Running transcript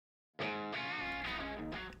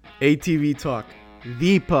ATV Talk,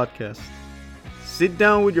 the podcast. Sit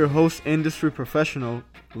down with your host, industry professional,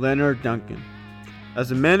 Leonard Duncan, as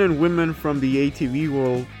the men and women from the ATV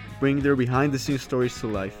world bring their behind-the-scenes stories to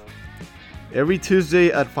life. Every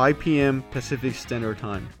Tuesday at 5 p.m. Pacific Standard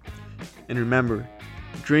Time. And remember,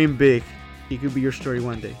 dream big. It could be your story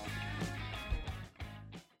one day.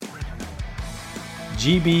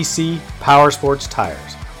 GBC Power Sports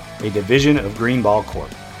Tires, a division of Greenball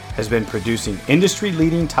Corp, has been producing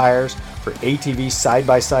industry-leading tires for ATV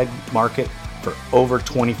side-by-side market for over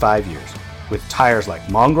 25 years, with tires like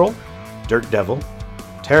Mongrel, Dirt Devil,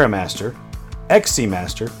 TerraMaster, XC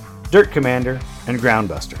Master, Dirt Commander, and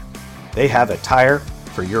Groundbuster. They have a tire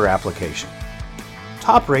for your application.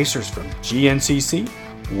 Top racers from GNCC,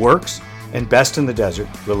 Works, and Best in the Desert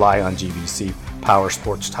rely on GBC Power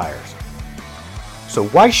Sports tires. So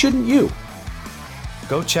why shouldn't you?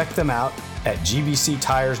 Go check them out at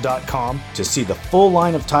gbctires.com to see the full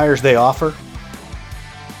line of tires they offer.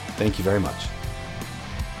 Thank you very much.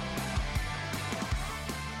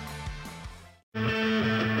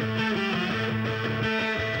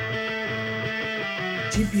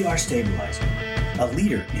 GPR Stabilizer, a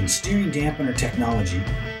leader in steering dampener technology,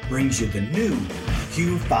 brings you the new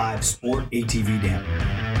Q5 Sport ATV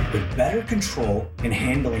dampener with better control and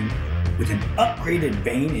handling with an upgraded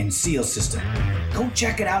vane and seal system. Go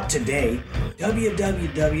check it out today,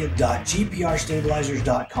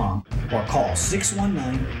 www.gprstabilizers.com, or call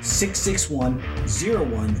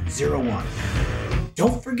 619-661-0101.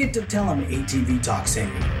 Don't forget to tell them ATV Talk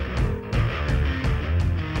sent you.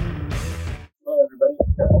 Hello, everybody.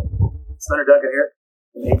 It's Leonard Duncan here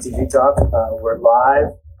from ATV Talk. We're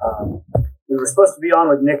live. We were supposed to be on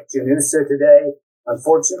with Nick Janusa today.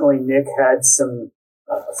 Unfortunately, Nick had some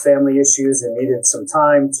family issues and needed some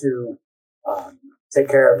time to take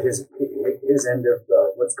care of his end of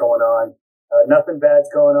what's going on. Nothing bad's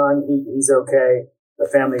going on. He's okay. The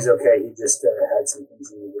family's okay. He just had some things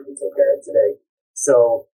he needed to take care of today.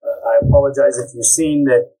 So I apologize if you've seen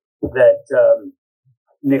that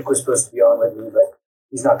Nick was supposed to be on with me, but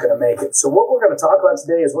he's not going to make it. So what we're going to talk about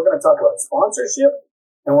today is we're going to talk about sponsorship,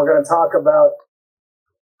 and we're going to talk about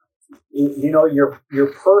your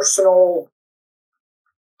personal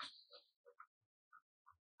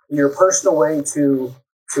way to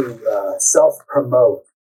self-promote.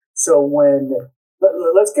 So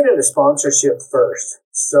let's get into sponsorship first.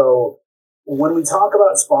 So when we talk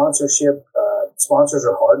about sponsorship, sponsors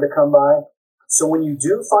are hard to come by. So when you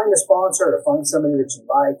do find a sponsor or find somebody that you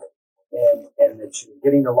like and that you're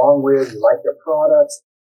getting along with, you like their products,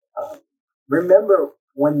 remember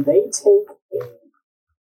when they take an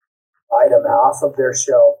item off of their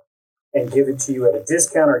shelf and give it to you at a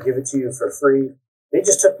discount or give it to you for free, they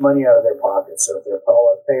just took money out of their pocket. So if they're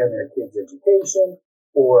paying their kids' education,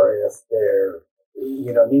 or if they're,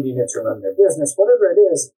 needing it to run their business, whatever it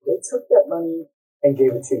is, they took that money and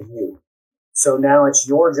gave it to you. So now it's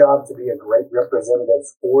your job to be a great representative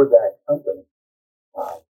for that company.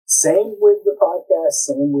 Same with the podcast,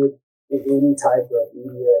 same with any type of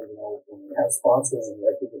media, when we have sponsors and we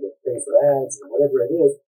have people that pay for ads or whatever it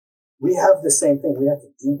is, we have the same thing. We have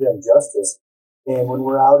to do them justice. And when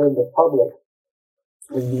we're out in the public,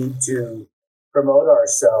 we need to promote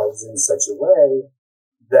ourselves in such a way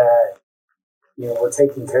that, we're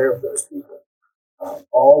taking care of those people.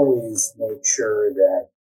 Always make sure that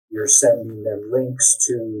you're sending them links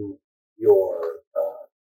to your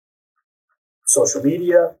social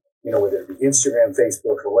media, whether it be Instagram,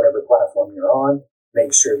 Facebook, or whatever platform you're on.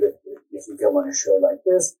 Make sure that if you go on a show like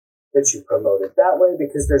this, that you promote it that way,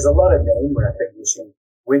 because there's a lot of name recognition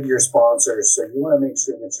with your sponsors. So you want to make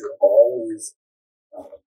sure that you're always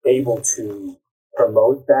able to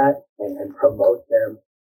promote that and promote them.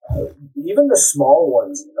 Even the small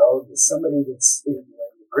ones, somebody that's a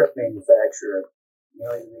grip manufacturer,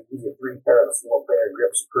 they give you 3 pair or 4 pair of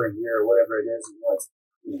grips per year or whatever it is,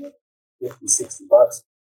 it's $50, $60.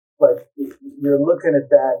 But you're looking at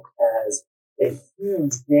that as a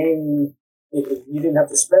huge gain. You didn't have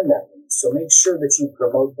to spend that money. So make sure that you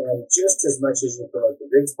promote them just as much as you promote the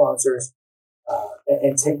big sponsors.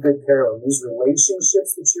 And take good care of them. These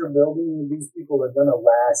relationships that you're building with these people are going to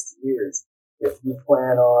last years. If you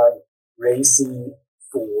plan on racing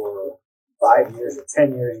for 5 years or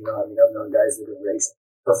 10 years, I've known guys that have raced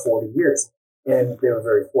for 40 years. And they were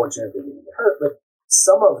very fortunate they didn't get hurt. But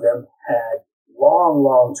some of them had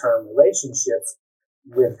long-term relationships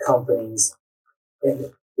with companies.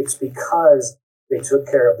 And it's because they took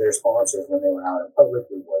care of their sponsors when they were out in public.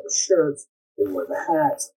 They wore the shirts. They wore the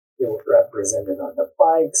hats. They were represented on the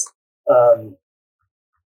bikes.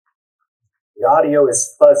 The audio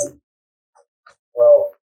is fuzzy.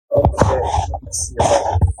 Well, okay. Let's see if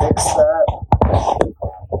I can fix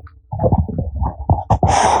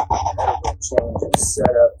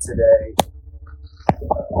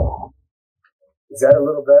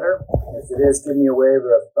it is, give me a wave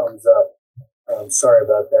or a thumbs up. Sorry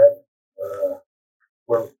about that.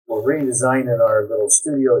 We're redesigning our little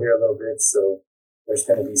studio here a little bit, so there's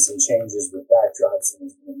going to be some changes with backdrops and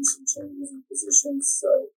there's going to be some changes in positions.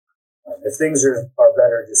 So if things are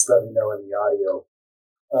better, just let me know in the audio.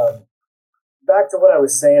 Back to what I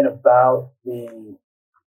was saying about the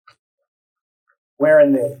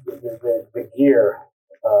wearing the gear.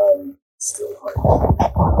 Still hard.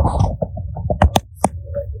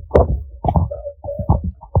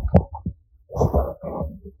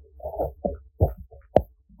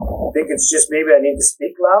 I think it's just maybe I need to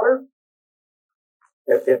speak louder.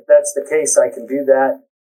 If that's the case, I can do that.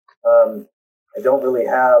 I don't really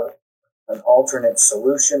have an alternate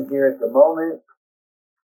solution here at the moment.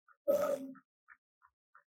 I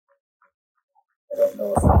don't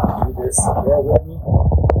know if I can do this. Bear with me.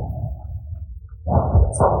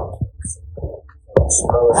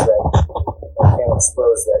 I can't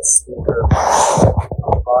expose that speaker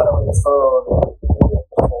bottom of the phone.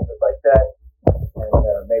 Hold it like that,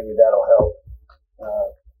 and maybe that'll help.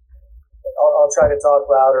 I'll try to talk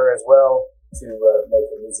louder as well to make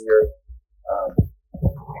it easier.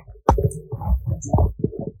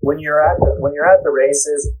 When you're at the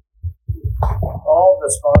races, all the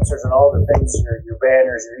sponsors and all the things, your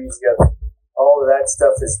banners, your easy, all of that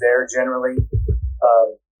stuff is there generally.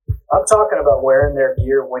 I'm talking about wearing their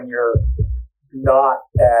gear when you're not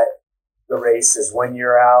at the races, when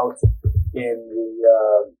you're out in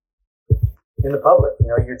the public. You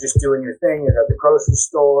know, you're just doing your thing. You're at the grocery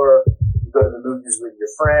store. You go to the movies with your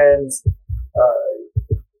friends.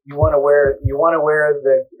 You want to wear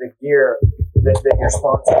the gear that your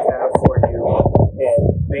sponsors have for you,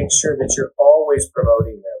 and make sure that you're always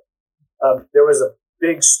promoting them. There was a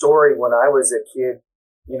big story when I was a kid.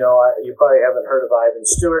 You know, you probably haven't heard of Ivan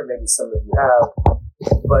Stewart. Maybe some of you have.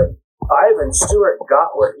 But Ivan Stewart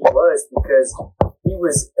got where he was because he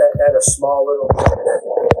was at a small little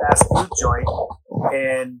fast food joint,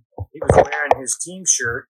 and he was wearing his team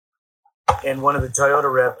shirt, and one of the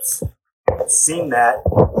Toyota reps seen that,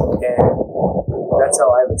 and that's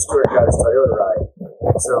how Ivan Stewart got his Toyota ride.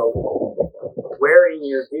 So wearing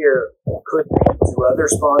your gear could lead to other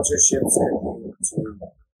sponsorships, could lead to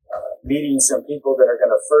meeting some people that are going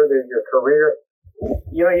to further your career.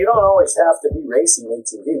 You know, you don't always have to be racing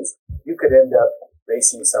ATVs. You could end up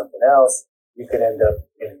racing something else. You could end up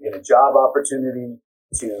in a job opportunity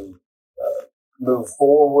to move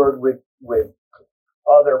forward with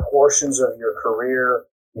other portions of your career,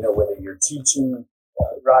 you know, whether you're teaching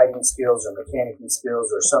riding skills or mechanicing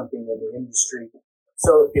skills or something in the industry.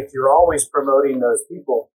 So if you're always promoting those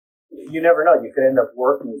people, you never know. You could end up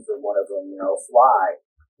working for one of them, you know, Fly.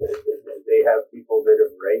 They have people that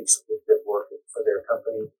have raced that work for their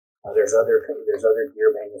company. There's other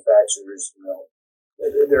gear manufacturers. You know,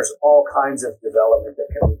 there's all kinds of development that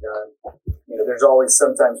can be done. You know, there's always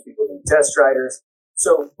sometimes people need test riders.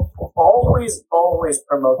 So always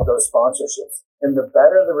promote those sponsorships. And the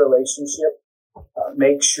better the relationship,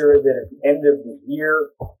 make sure that at the end of the year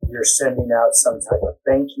you're sending out some type of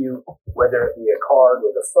thank you, whether it be a card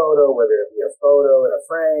with a photo, whether it be a photo in a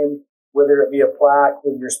frame, whether it be a plaque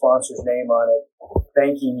with your sponsor's name on it,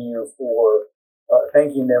 thanking them for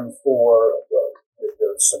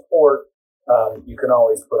the support. You can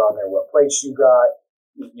always put on there what place you got.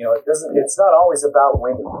 You know, it's not always about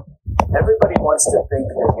winning. Everybody wants to think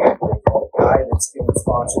that the guy that's being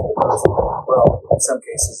sponsored the most, well, in some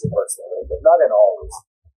cases it works that way, but not in always.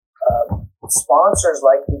 Sponsors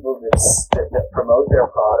like people that promote their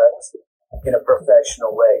products in a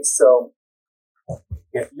professional way. So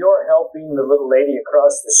if you're helping the little lady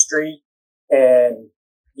across the street and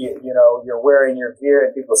you know you're wearing your gear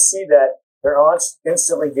and people see that, they're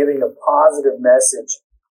instantly giving a positive message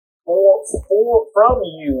from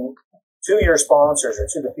you to your sponsors or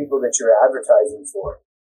to the people that you're advertising for.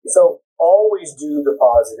 So always do the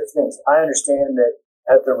positive things. I understand that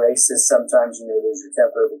at the races sometimes you may lose your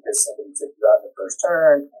temper because somebody took you out in the first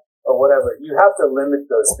turn or whatever. You have to limit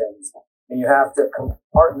those things, and you have to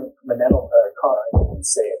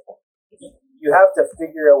you have to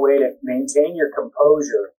figure a way to maintain your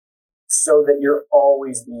composure so that you're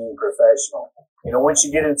always being professional. You know, once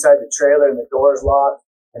you get inside the trailer and the door's locked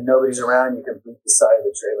and nobody's around, you can beat the side of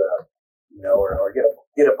the trailer up, you know, or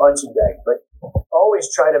get a punching bag. But always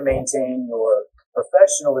try to maintain your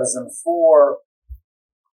professionalism for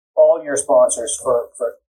all your sponsors, for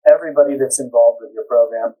everybody that's involved with your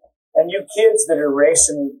program, and you kids that are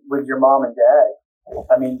racing with your mom and dad.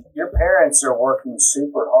 I mean, your parents are working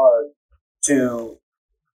super hard to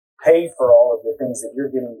pay for all of the things that you're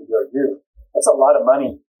getting to go do. That's a lot of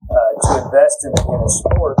money to invest in a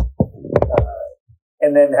sport.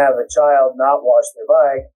 and then have a child not wash their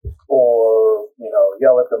bike or,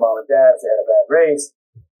 yell at the mom and dad if they had a bad race.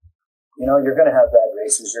 You're going to have bad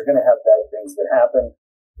races. You're going to have bad things that happen.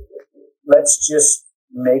 Let's just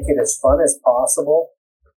make it as fun as possible.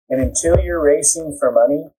 And until you're racing for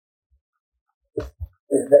money,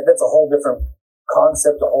 that's a whole different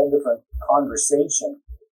concept, a whole different conversation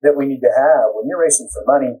that we need to have. When you're racing for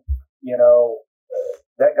money,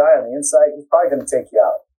 that guy on the inside, he's probably going to take you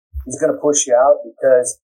out. He's going to push you out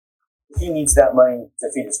because he needs that money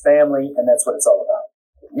to feed his family, and that's what it's all about.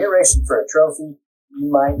 When you're racing for a trophy,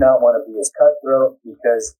 you might not want to be as cutthroat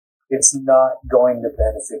because it's not going to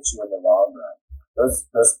benefit you in the long run.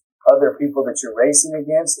 Those other people that you're racing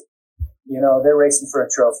against, they're racing for a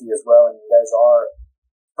trophy as well, and you guys are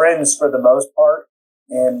friends for the most part,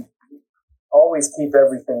 and always keep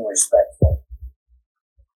everything respectful.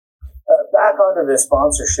 Back onto the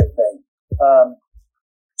sponsorship thing.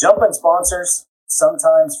 Jumping sponsors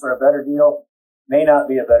sometimes for a better deal may not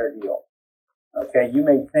be a better deal. Okay, you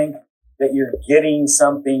may think that you're getting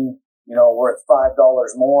something, worth $5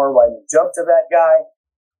 more when you jump to that guy.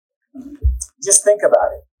 Just think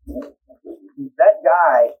about it. That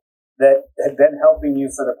guy that had been helping you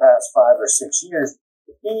for the past 5 or 6 years,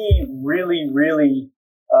 he really, really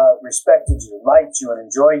respected you, liked you, and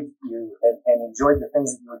enjoyed you, and enjoyed the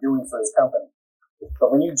things that you were doing for his company.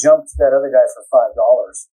 But when you jumped to that other guy for $5,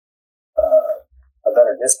 a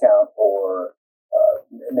better discount, or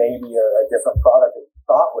maybe a different product that you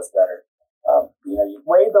thought was better, you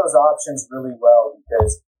weigh those options really well,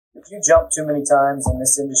 because if you jump too many times in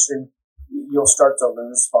this industry, you'll start to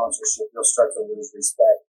lose sponsorship, you'll start to lose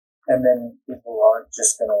respect, and then people aren't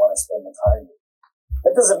just going to want to spend the time with you.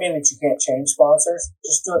 That doesn't mean that you can't change sponsors.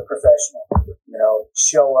 Just do it professional.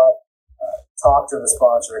 Show up, talk to the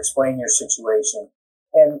sponsor, explain your situation.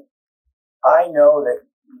 And I know that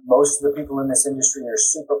most of the people in this industry are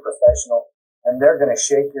super professional, and they're going to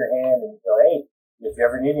shake your hand and go, hey, if you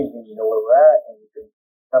ever need anything, you know where we're at, and you can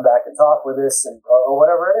come back and talk with us, or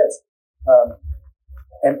whatever it is.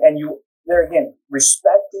 And you, there again,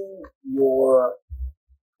 respecting your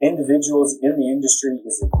individuals in the industry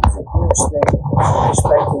is a huge thing.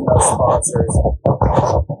 Respecting those sponsors,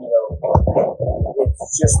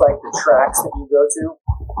 it's just like the tracks that you go to.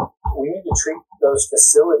 We need to treat those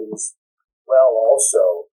facilities well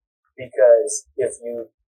also, because if you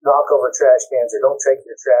knock over trash cans or don't take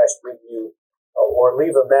your trash with you or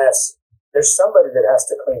leave a mess, there's somebody that has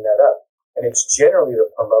to clean that up, and it's generally the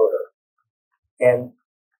promoter. And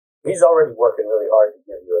he's already working really hard to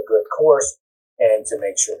give you a good course and to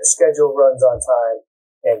make sure the schedule runs on time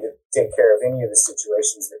and to take care of any of the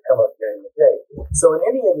situations that come up during the day. So in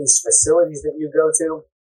any of these facilities that you go to,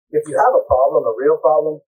 if you have a problem, a real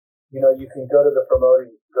problem, you can go to the promoter,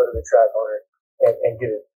 you can go to the track owner and get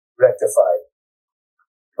it rectified.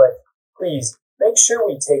 But please make sure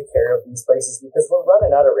we take care of these places, because we're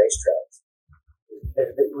running out of racetracks.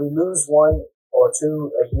 We lose 1 or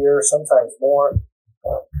 2 a year, sometimes more,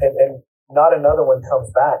 and not another one comes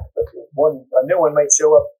back, but a new one might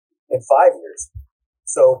show up in 5 years.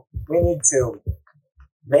 So we need to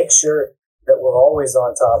make sure that we're always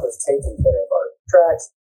on top of taking care of our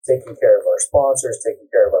tracks, taking care of our sponsors, taking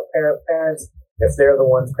care of our parents, if they're the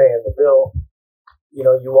ones paying the bill.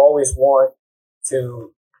 You always want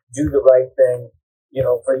to do the right thing.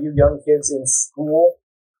 For you young kids in school,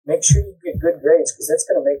 make sure you get good grades, because that's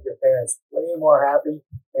going to make your parents way more happy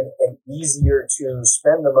and easier to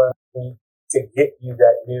spend the money to get you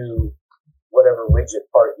that new whatever widget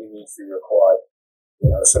part you need for your quad,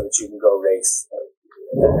 so that you can go race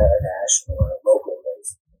a national or a local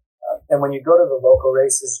race. And when you go to the local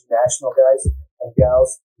races, national guys and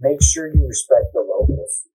gals, make sure you respect the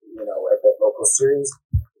locals, at that local series,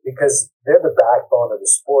 because they're the backbone of the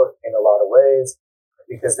sport in a lot of ways,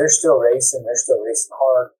 because they're still racing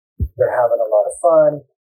hard, they're having a lot of fun.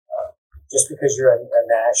 Just because you're a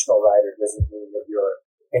national rider doesn't mean that you're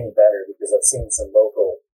any better, because I've seen some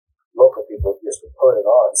local people just put it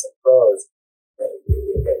on, some pros at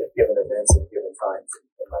given events at given times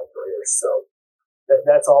in my career. So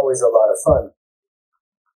that's always a lot of fun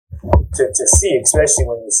to see, especially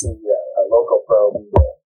when you see a local pro be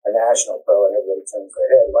a national pro, and everybody turns their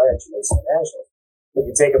head, why aren't you racing the nationals? But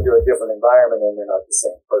you take them to a different environment, and they're not the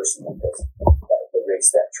same person, because they race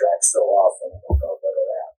that track so often. They don't know better than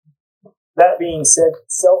that. That being said,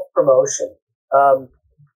 self-promotion.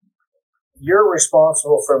 You're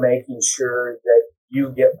responsible for making sure that you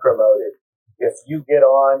get promoted. If you get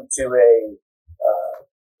on to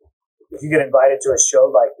if you get invited to a show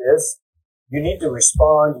like this, you need to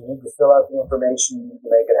respond, you need to fill out the information, you need to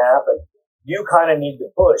make it happen. You kind of need to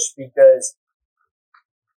push, because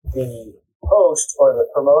the host or the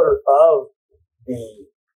promoter of the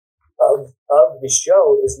of the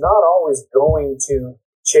show is not always going to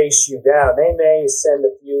chase you down. They may send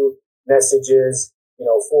a few messages, 4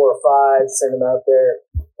 or 5, send them out there,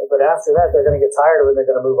 but after that they're going to get tired of it and they're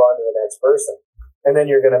going to move on to the next person, and then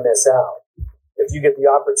you're going to miss out. If you get the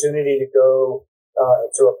opportunity to go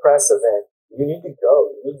to a press event, you need to go.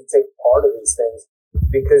 You need to take part of these things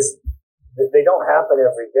because they don't happen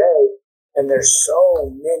every day, and there's so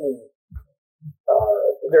many.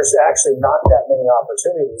 There's actually not that many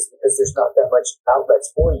opportunities because there's not that much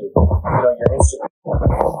outlets for you. Your Instagram.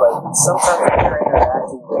 But sometimes when you're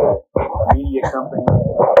interacting with a media company,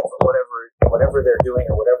 whatever they're doing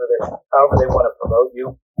or however they want to promote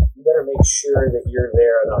you, you better make sure that you're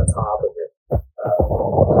there and on top of it.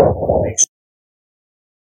 Make sure.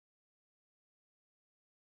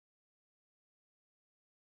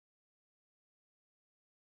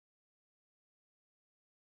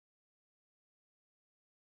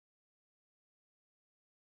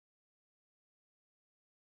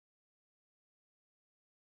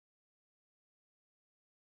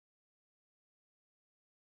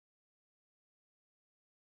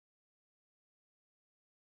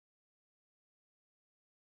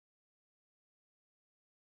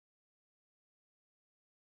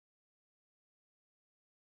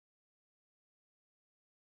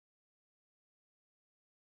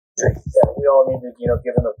 Yeah, we all need to,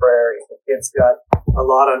 give him a prayer. The kid's got a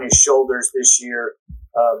lot on his shoulders this year.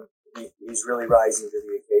 He's really rising to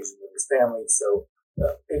the occasion with his family. So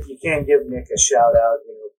if you can give Nick a shout out,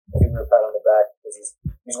 give him a pat on the back because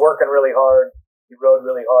he's working really hard. He rode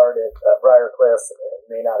really hard at Briarcliff.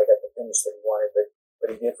 He may not have got the finish that he wanted,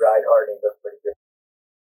 but he did ride hard and he looked pretty good.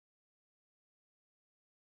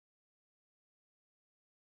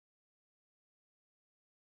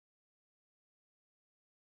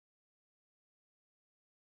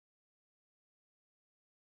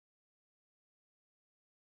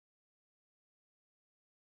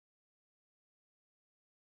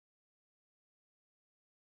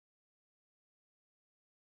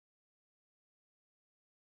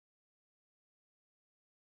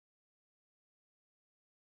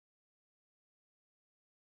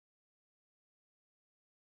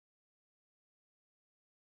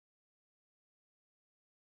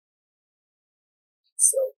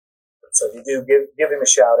 So if you do, give him a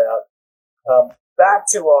shout out. Back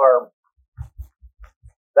to our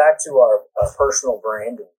personal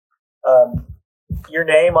branding. Your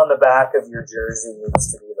name on the back of your jersey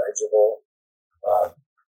needs to be legible.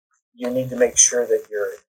 You need to make sure that your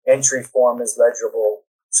entry form is legible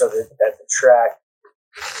so that the track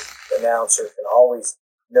announcer can always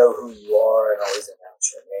know who you are and always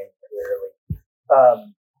announce your name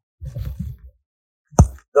clearly.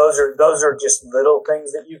 Those are just little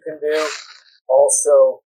things that you can do.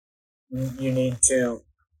 Also, you need to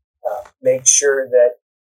make sure that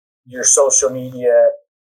your social media,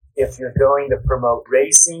 if you're going to promote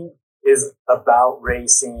racing, is about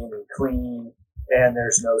racing and clean, and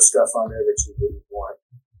there's no stuff on there that you wouldn't want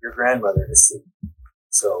your grandmother to see.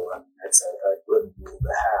 So that's a good rule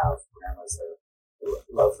to have. Grandmas are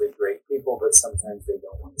lovely, great people, but sometimes they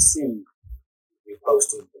don't want to see you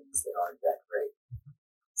posting things that aren't that great.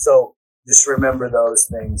 So just remember those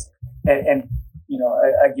things. And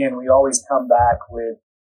again, we always come back with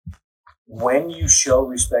when you show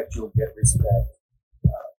respect, you'll get respect.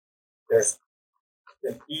 There's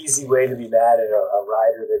an easy way to be mad at a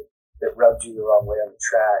rider that rubbed you the wrong way on the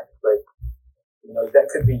track, but that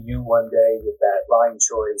could be you one day with that line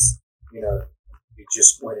choice. You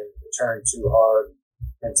just went into the turn too hard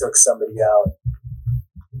and took somebody out.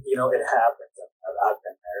 It happens. I've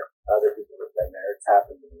been there. Other people have been there. It's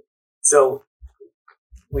happened to me. So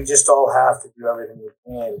we just all have to do everything we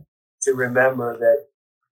can to remember that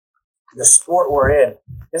the sport we're in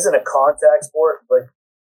isn't a contact sport, but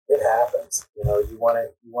it happens. You want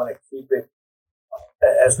to keep it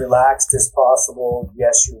as relaxed as possible.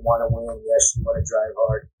 Yes, you want to win. Yes, you want to drive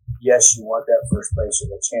hard. Yes, you want that first place or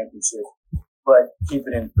the championship, but keep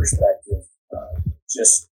it in perspective.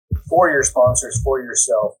 Just for your sponsors, for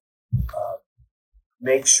yourself,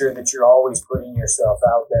 make sure that you're always putting yourself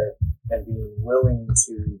out there and being willing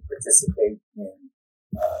to participate in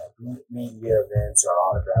media events or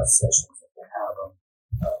autograph sessions if they have them.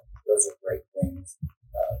 Those are great things.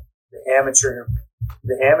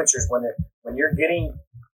 The amateurs, when you're getting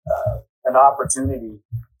an opportunity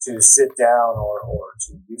to sit down or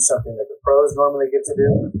to do something that the pros normally get to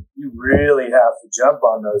do, you really have to jump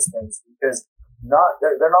on those things because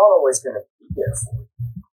they're not always going to be there for you.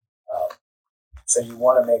 So you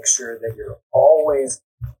want to make sure that you're always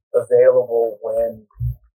available when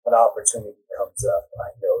an opportunity comes up.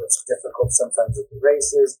 I know it's difficult sometimes with the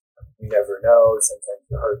races. You never know. Sometimes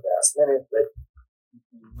you're hurt last minute, but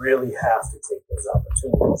you really have to take those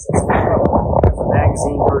opportunities. If a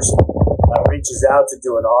magazine person reaches out to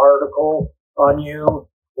do an article on you,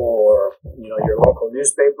 or your local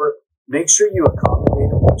newspaper, make sure you accommodate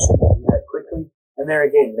them. Make sure you do that quickly. And there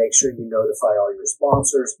again, make sure you notify all your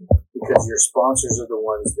sponsors, because your sponsors are the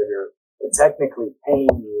ones that are technically paying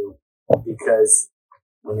you, because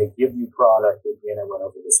when they give you product, again, I went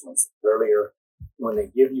over this once earlier, when they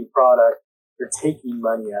give you product, they're taking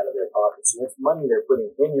money out of their pockets. So it's money they're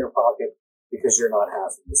putting in your pocket because you're not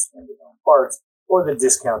having to spend it on parts or the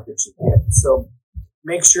discount that you get. So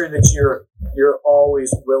make sure that you're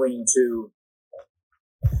always willing to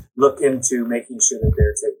look into making sure that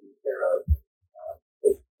they're taken care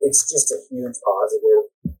of. It's just a huge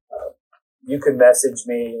positive. You can message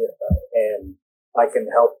me and I can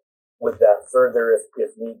help with that further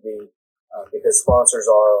if need be, because sponsors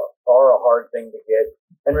are a hard thing to get.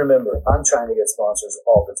 And remember, I'm trying to get sponsors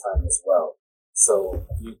all the time as well. So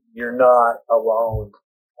you're not alone.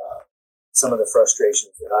 Some of the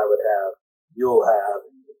frustrations that I would have, you'll have,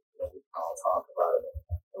 and we can all talk about it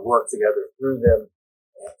and work together through them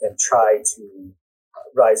and try to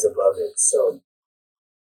rise above it. So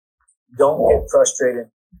don't get frustrated.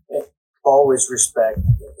 Always respect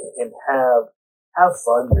and have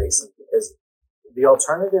fun racing, because the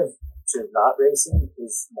alternative to not racing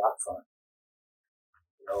is not fun.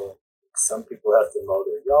 Some people have to mow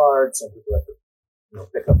their yard. Some people have to,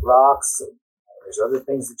 pick up rocks. There's other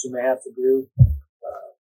things that you may have to do.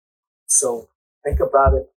 So think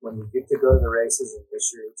about it when you get to go to the races and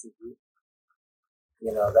race your ATV.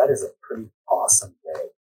 That is a pretty awesome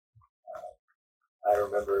day. I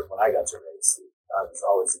remember when I got to race, I was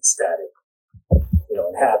always ecstatic,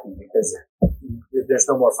 and happy, because there's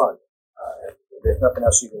no more fun. There's nothing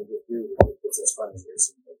else you can do that's as fun as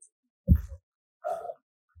racing.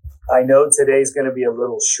 I know today's going to be a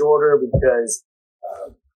little shorter because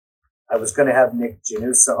I was going to have Nick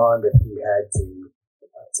Janusa on, but he had to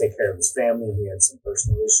take care of his family. He had some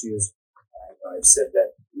personal issues. I've said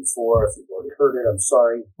that before. If you've already heard it, I'm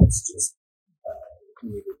sorry. It's just he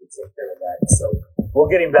needed to take care of that. So we'll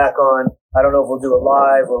get him back on. I don't know if we'll do a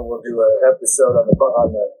live or we'll do an episode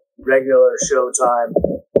on the regular show time.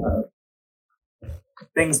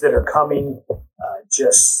 Things that are coming,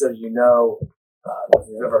 just so you know, if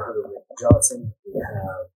you've ever heard of Rick Johnson, we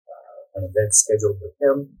have an event scheduled with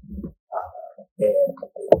him, and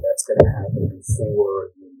that's going to happen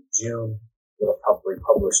before the end of June. It'll probably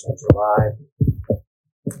publish in July.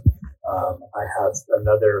 I have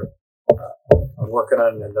I'm working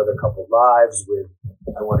on another couple lives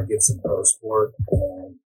I want to get some pro sport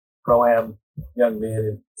and pro-am young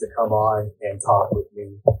men to come on and talk with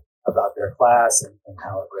me about their class and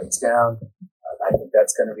how it breaks down. I think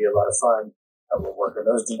that's going to be a lot of fun. We're working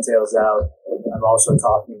those details out. I'm also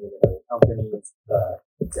talking with another company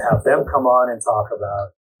to have them come on and talk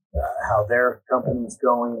about how their company's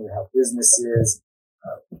going and how business is,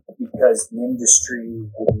 because the industry,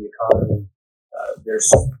 the economy, there's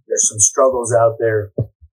some struggles out there,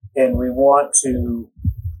 and we want to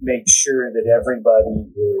make sure that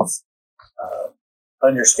everybody is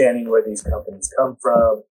understanding where these companies come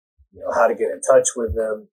from, how to get in touch with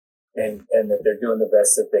them, and that they're doing the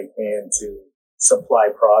best that they can to supply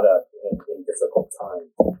product in difficult times.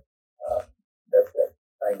 That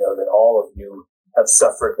I know that all of you have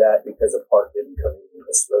suffered that because a part didn't come in you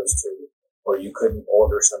were supposed to, or you couldn't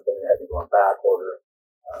order something and had to go on back order.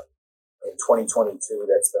 In 2022,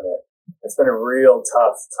 that's been a real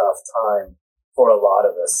tough time for a lot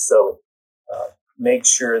of us. So make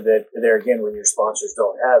sure that there again, when your sponsors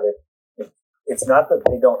don't have it, it's not that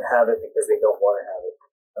they don't have it because they don't want to have it.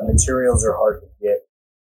 The materials are hard to get.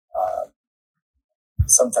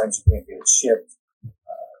 Sometimes you can't get it shipped.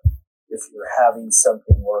 If you're having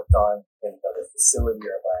something worked on in another facility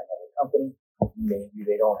or by another company, maybe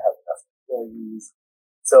they don't have enough employees.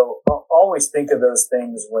 So always think of those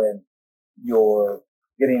things when you're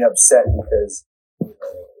getting upset because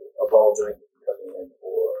a ball joint is coming in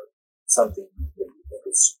or something that you think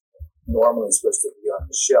is normally supposed to be on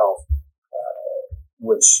the shelf,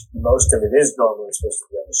 which most of it is normally supposed to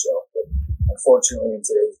be on the shelf. But unfortunately, in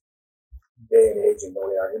today's day and age and the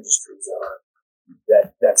way our industries are,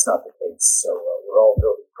 that's not the case. So we're all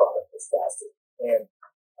building product as fast as we can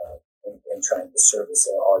and trying to service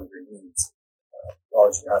all your needs. All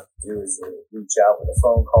you have to do is reach out with a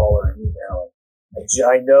phone call or an email.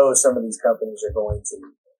 I know some of these companies are going to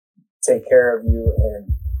take care of you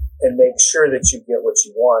and make sure that you get what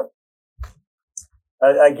you want.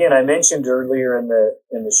 Again, I mentioned earlier in the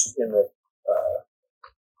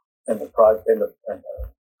the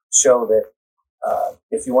show that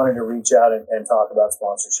if you wanted to reach out and talk about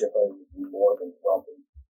sponsorship, I would be more than welcome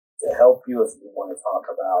to help you. If you want to talk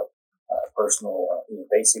about personal,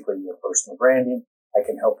 basically your personal branding, I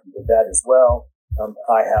can help you with that as well.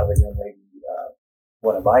 I have a young lady,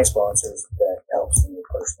 one of my sponsors, that helps me with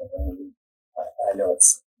personal branding. I know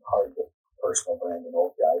it's hard to personal brand an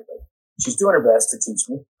old guy, but she's doing her best to teach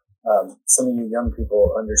me. Some of you young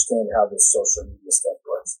people understand how this social media stuff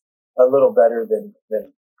works a little better than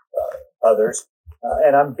others,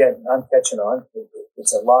 and I'm catching on.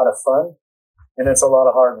 It's a lot of fun, and it's a lot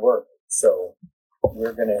of hard work. So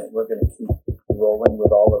we're gonna keep rolling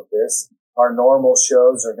with all of this. Our normal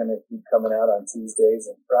shows are gonna keep coming out on Tuesdays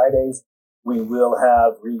and Fridays. We will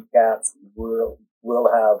have recaps.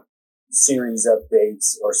 We'll have series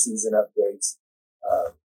updates or season updates.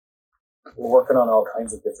 We're working on all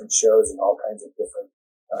kinds of different shows and all kinds of different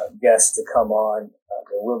guests to come on.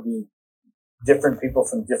 There will be different people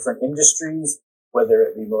from different industries, whether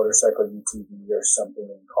it be motorcycle, UTV, or something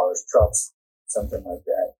in cars, trucks, something like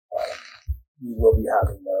that. We will be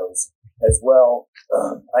having those as well.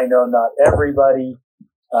 I know not everybody.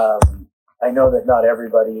 I know that not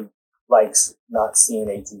everybody likes not seeing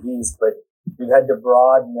ATVs, but we've had to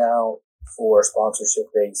broaden out for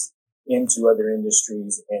sponsorship base into other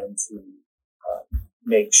industries and to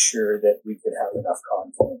make sure that we could have enough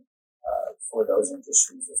content for those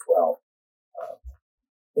industries as well.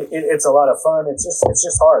 It's a lot of fun. It's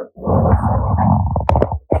just hard.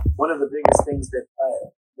 One of the biggest things that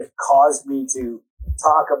caused me to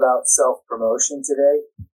talk about self-promotion today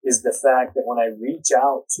is the fact that when I reach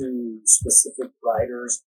out to specific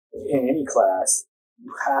riders in any class,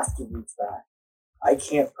 you have to reach back. I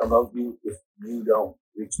can't promote you if you don't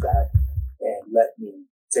reach back and let me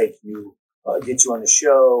take you, get you on the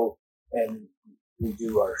show, and we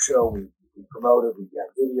do our show. We promote it. We got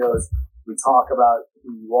videos. We talk about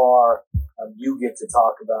who you are. You get to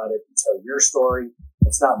talk about it and tell your story.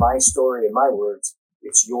 It's not my story and my words.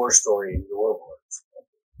 It's your story and your words.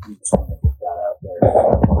 We just want to get that out there.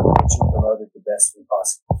 Get you promoted the best we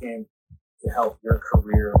possibly can to help your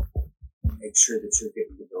career and make sure that you're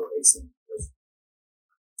getting to go racing.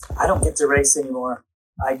 I don't get to race anymore.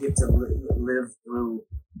 I get to live through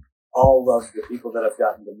all of the people that I've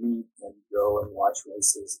gotten to meet and go and watch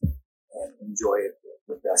races and enjoy it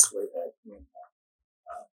the best way that I can.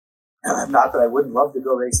 Not that I wouldn't love to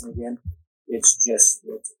go racing again. It's just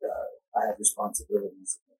that I have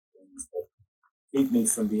responsibilities and things that keep me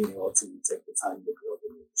from being able to take the time to build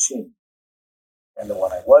a new machine. And the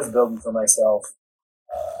one I was building for myself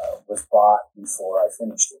was bought before I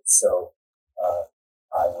finished it. So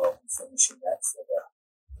I will be finishing that for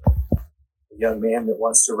the young man that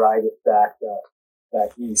wants to ride it back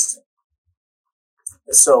east.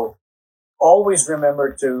 So always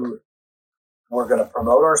remember we're going to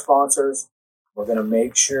promote our sponsors. We're going to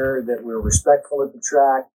make sure that we're respectful at the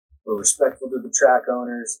track. We're respectful to the track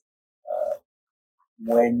owners.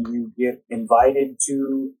 When you get invited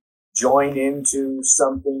to join into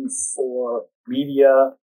something for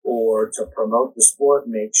media or to promote the sport,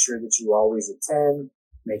 make sure that you always attend.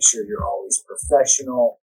 Make sure you're always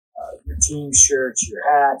professional. Your team shirts, your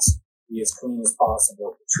hats, be as clean as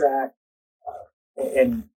possible at the track.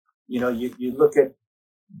 And you look at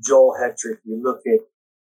Joel Hetrick, you look at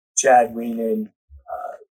Chad Weenan,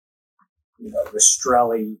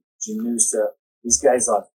 Rastrelli, Janusa. These guys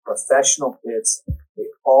are professional pits. They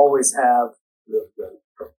always have the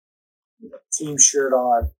team shirt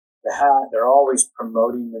on, the hat. They're always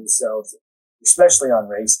promoting themselves, especially on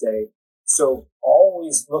race day. So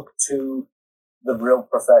always look to the real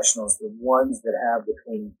professionals, the ones that have the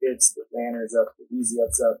clean pits, the banners up, the easy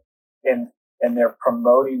ups up, and they're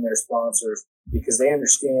promoting their sponsors because they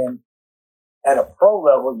understand at a pro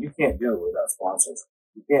level, you can't do it without sponsors.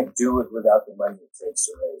 You can't do it without the money it takes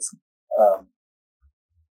to raise.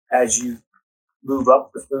 As you move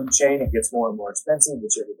up the food chain, it gets more and more expensive,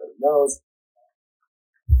 which everybody knows.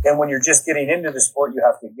 And when you're just getting into the sport, you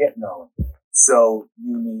have to get known. So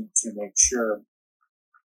you need to make sure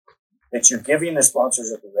that you're giving the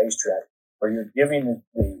sponsors at the racetrack, or you're giving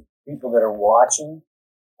the people that are watching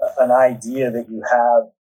an idea that you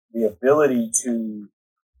have the ability to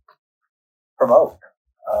promote.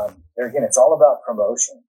 There again, it's all about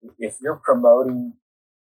promotion. If you're promoting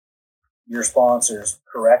your sponsors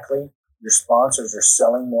correctly, your sponsors are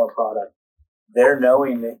selling more product. They're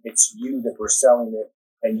knowing that it's you that we're selling it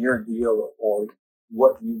and your deal or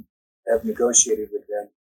what you have negotiated with them.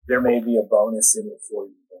 There may be a bonus in it for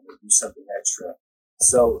you and they do something extra.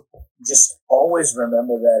 So just always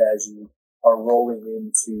remember that as you are rolling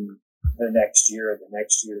into the next year or the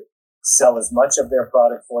next year, sell as much of their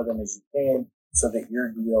product for them as you can so that your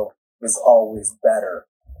deal is always better.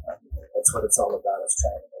 That's what it's all about, is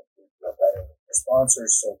trying to make you feel better with your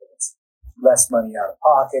sponsors so that it's less money out of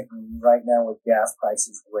pocket. And right now with gas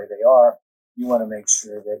prices the way they are, you want to make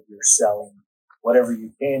sure that you're selling whatever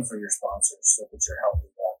you can for your sponsors so that you're helping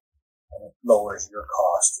them and it lowers your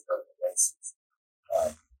cost to go to the races.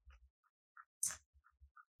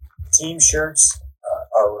 Team shirts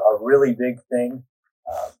are a really big thing.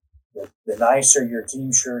 The nicer your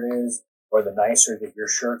team shirt is, or the nicer that your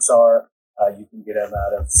shirts are, you can get them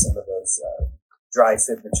out of some of those dry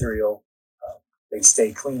fit material. They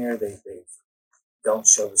stay cleaner. They don't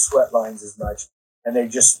show the sweat lines as much, and they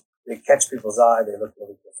catch people's eye. They look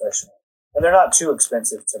really professional, and they're not too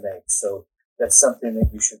expensive to make. So that's something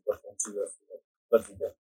that you should look into if you're looking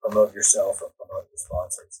to promote yourself or promote your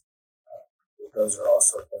sponsors. Those are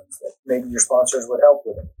also things that maybe your sponsors would help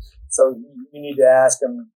with. So you need to ask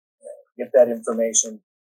them, get that information,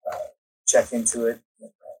 check into it.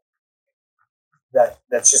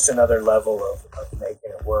 That's just another level of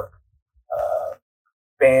making it work.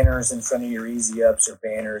 Banners in front of your Easy Ups or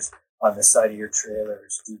banners on the side of your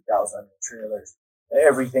trailers, decals on your trailers,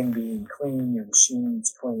 everything being clean, your machine's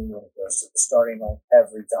clean when it goes to the starting line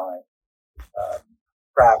every time.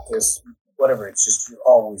 Practice, whatever, it's just you're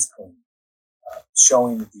always clean.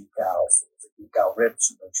 Showing the decals. If the decal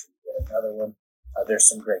rips, you make sure you get another one. There's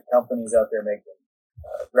some great companies out there making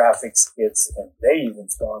graphics kits, and they even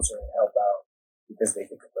sponsor and help out because they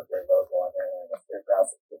get to put their logo on there. And if their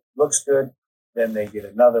graphic kit looks good, then they get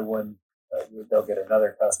another one. They'll get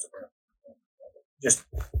another customer. Just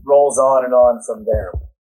rolls on and on from there.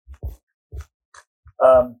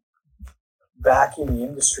 Back in the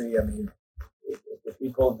industry, I mean, the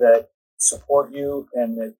people that support you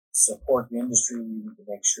and that support the industry, we need to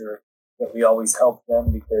make sure that we always help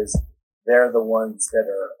them because they're the ones that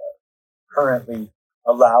are currently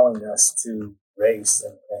allowing us to race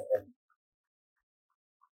and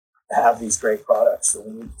have these great products. So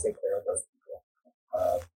we need to take care of those people.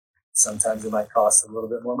 Sometimes it might cost a little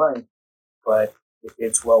bit more money, but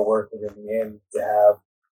it's well worth it in the end to have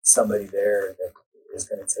somebody there that is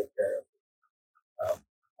going to take care of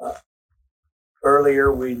it.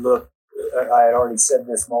 Earlier, I had already said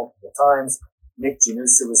this multiple times. Nick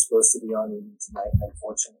Janusa was supposed to be on tonight.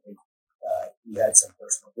 Unfortunately, he had some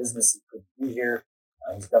personal business. He couldn't be here.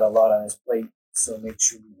 He's got a lot on his plate, so make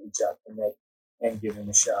sure you reach out to Nick and give him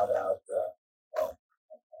a shout out.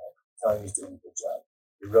 Tell him he's doing a good job.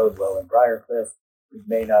 He rode well in Briarcliff. He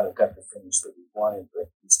may not have got the finish that he wanted, but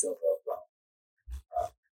he still rode well.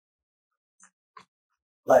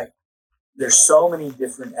 There's so many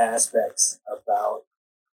different aspects about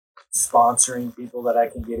sponsoring people that I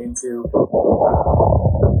can get into.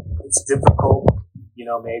 It's difficult,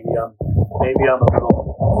 maybe I'm a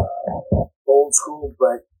little old school,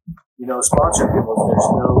 but sponsoring people, there's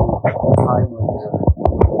no time limit.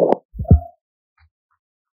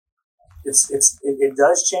 It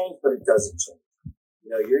does change, but it doesn't change.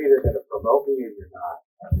 You're either going to promote me or you're not,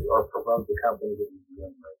 or promote the company that you're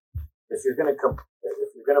dealing with. If you're going to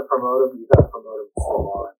promote them, you got to promote them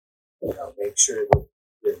full on. Make sure that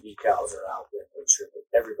their decals are out there. Make sure that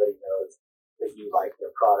everybody knows that you like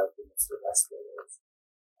their product and it's the best there is.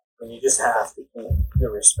 And you just have to keep the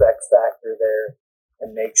respect factor there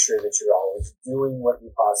and make sure that you're always doing what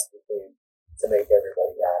you possibly can to make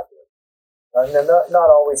everybody happy. And not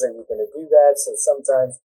always are you going to do that, so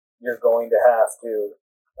sometimes you're going to have to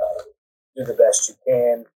do the best you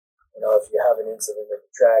can. If you have an incident at the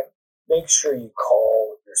track, make sure you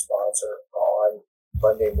call your sponsor on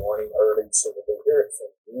Monday morning early so that they hear it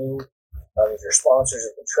from you. If your sponsors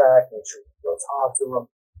at the track, make sure you go talk to them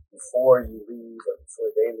before you leave or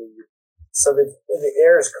before they leave so that the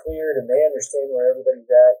air is cleared and they understand where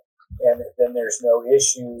everybody's at, and then there's no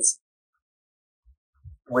issues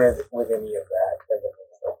with any of that, and then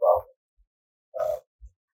there's no problem.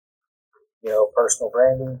 Personal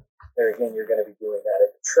branding, there again, you're going to be doing that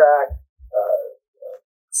at the track.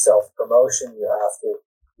 Self-promotion, you have to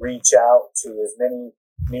reach out to as many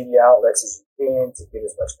media outlets as you can to get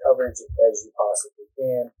as much coverage as you possibly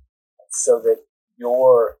can so that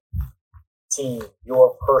your team,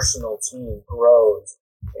 your personal team grows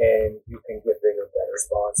and you can get bigger, better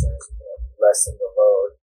sponsors and lessen the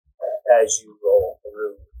load as you roll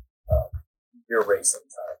through your racing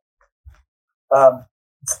time.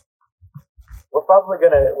 We're probably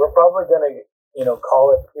gonna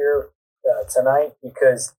call it here tonight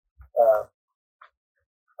because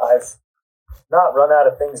I've not run out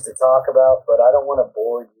of things to talk about, but I don't want to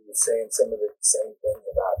bore you with saying some of the same things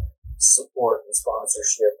about support and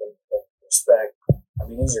sponsorship and respect. I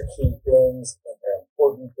mean, these are key things and they're important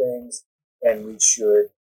promoting things, and we should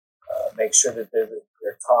make sure that they're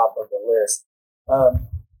top of the list.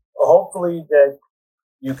 Hopefully that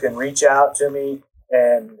you can reach out to me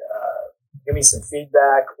and give me some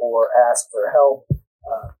feedback or ask for help.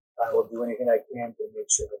 I will do anything I can to make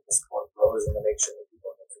sure that the sport grows and to make sure that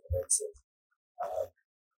people get to the races.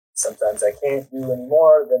 Sometimes I can't do any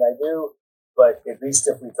more than I do, but at least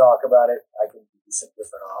if we talk about it, I can give you some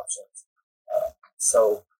different options.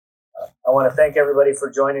 So I want to thank everybody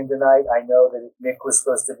for joining tonight. I know that Nick was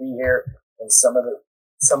supposed to be here, and some of the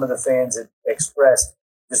fans had expressed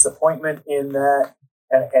disappointment in that,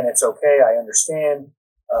 and it's okay. I understand.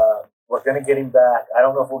 We're going to get him back. I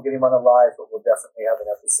don't know if we'll get him on a live, but we'll definitely have an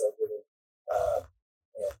episode with him.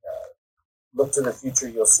 Look to the future.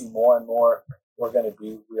 You'll see more and more. We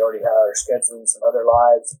already are scheduling some other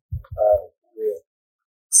lives with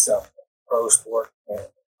some pro sport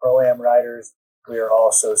and pro-am riders. We are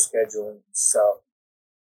also scheduling some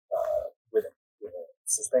with a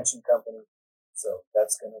suspension company. So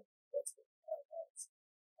that's going to be nice.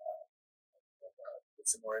 Get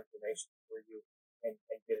some more information for you and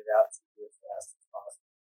get it out to you as fast as possible.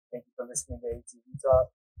 Thank you for listening to ATV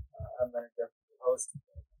Talk. I'm Leonard Duncan, your host.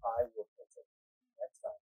 I will catch up with you next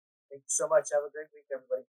time. Thank you so much. Have a great week,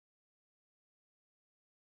 everybody.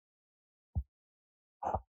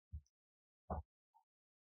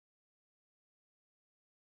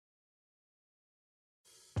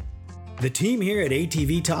 The team here at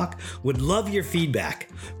ATV Talk would love your feedback.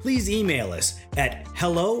 Please email us at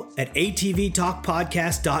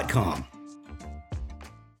hello@atvtalkpodcast.com.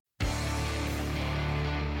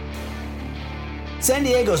 San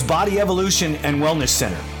Diego's Body Evolution and Wellness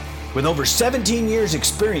Center. With over 17 years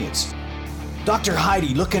experience, Dr.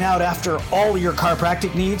 Heidi looking out after all your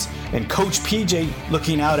chiropractic needs, and Coach PJ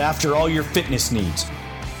looking out after all your fitness needs.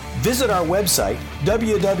 Visit our website,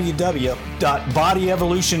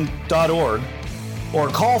 www.bodyevolution.org, or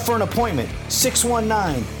call for an appointment,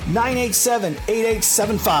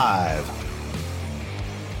 619-987-8875.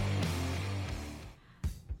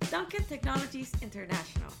 Duncan Technologies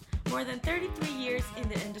International. More than 33 years in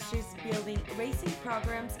the industry building racing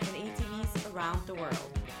programs and ATVs around the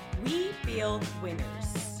world. We build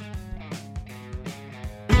winners.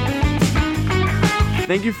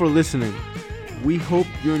 Thank you for listening. We hope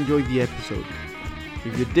you enjoyed the episode.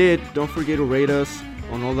 If you did, don't forget to rate us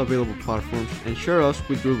on all the available platforms and share us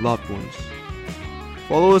with your loved ones.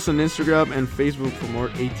 Follow us on Instagram and Facebook for more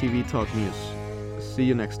ATV Talk news. See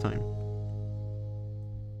you next time.